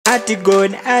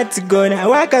God,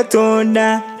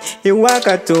 Wakatonda,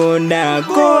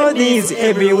 God is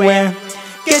everywhere.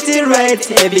 Get it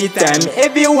right every time,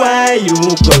 everywhere you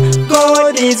go.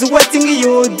 God is watching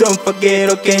you, don't forget,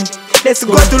 okay? Let's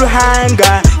go to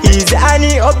Ruhanga, is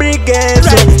any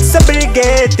obligation,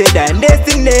 subjugated and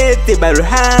designated by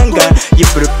Ruhanga. You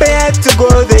prepare to go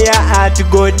there at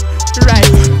God. Right,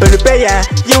 prepare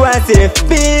yourself,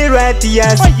 feel right,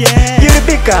 yes. You'll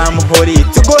become holy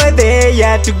to go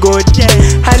there to God.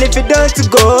 And if you don't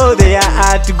go there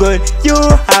at God, you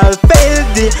have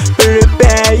failed.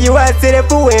 Prepare yourself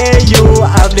where you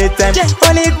have the time.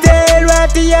 Only there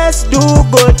right, yes, do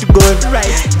go to God.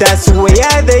 Right, that's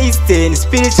where they stay in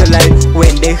spiritual life.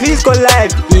 When the physical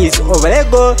life is over, they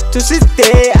go to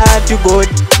stay at God.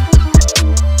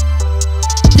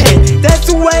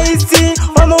 That's why you see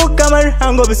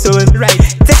Owobusobozi, right,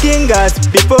 taking us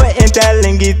before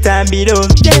entering it and below.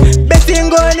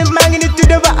 Betting on the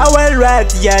magnitude of our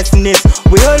righteousness,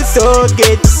 we also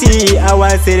get to see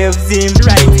ourselves in.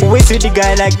 Right, we should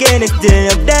guard against the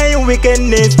dying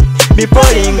wickedness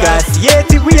befalling us. Yet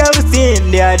we have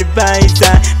seen the advice,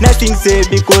 nothing said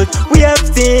because we have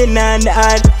seen and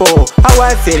heard for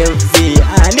ourselves,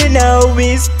 and now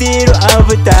we still have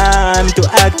time to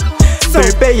act.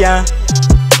 Prepare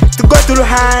to go to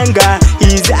Ruhanga,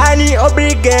 is any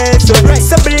obligation,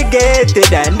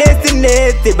 subjugated and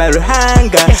designated by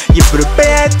Ruhanga. You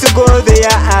prepare to go there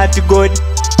at God.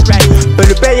 Right,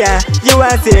 prepare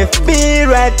yourself, be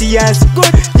righteous,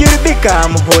 good. You'll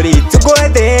become holy to go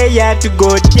there to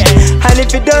God. And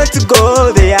if you don't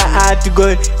go there at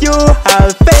God, you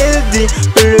have failed.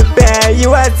 Prepare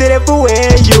yourself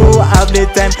where you have the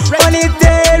time. Only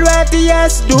there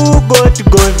righteous, do go to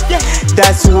God.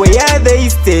 That's where they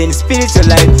stay in spiritual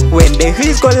life. When the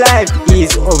physical life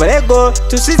is over, they go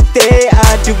to stay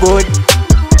at God.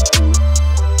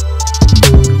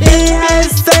 He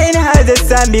has sign as the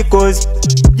sun because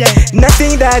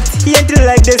nothing that he ain't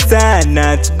like the sun,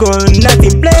 not gone,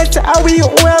 nothing blessed. How we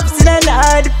have seen and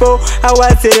heard for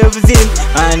ourselves in,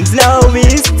 and now we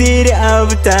still have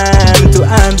time to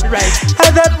act.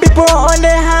 Other people on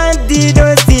the hand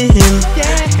didn't see him,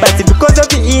 but because of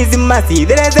his mercy,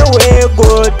 there is a way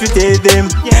God to tell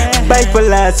them. By for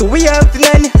us, we have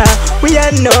none, we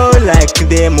are not like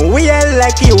them. We are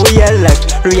lucky, we are like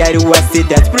real was it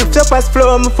that stop us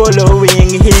from following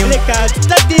him.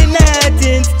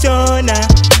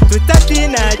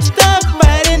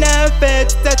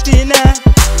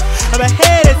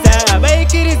 Abahereza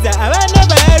abayikiriza abana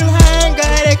ba Ruhanga,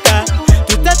 reka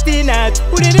tutatina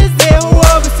uririze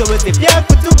Owobusobozi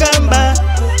byakutugamba.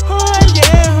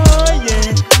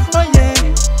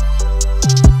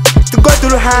 To go to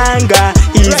Ruhanga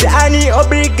is any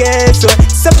obligation,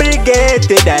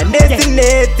 subjugated and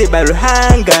designated by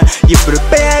Ruhanga. You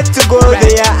prepare to go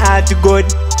there at God.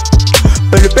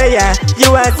 Prepare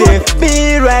yourself,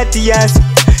 be righteous.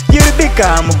 You'll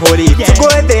become holy to go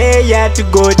there to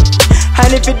God.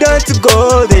 And if you don't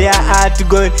go there at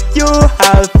God, you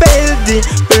have failed.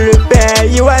 Prepare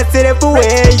yourself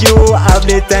where you have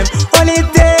the time. Only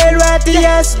there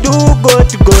righteous, do go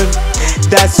to God.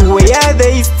 That's where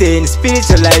they stay in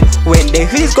spiritual life. When the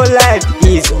physical life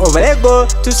is over, they go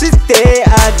to stay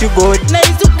at God.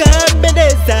 Naijuka,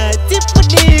 Bendeza, tip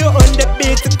on the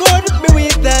beat. God be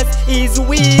with us, is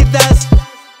with us.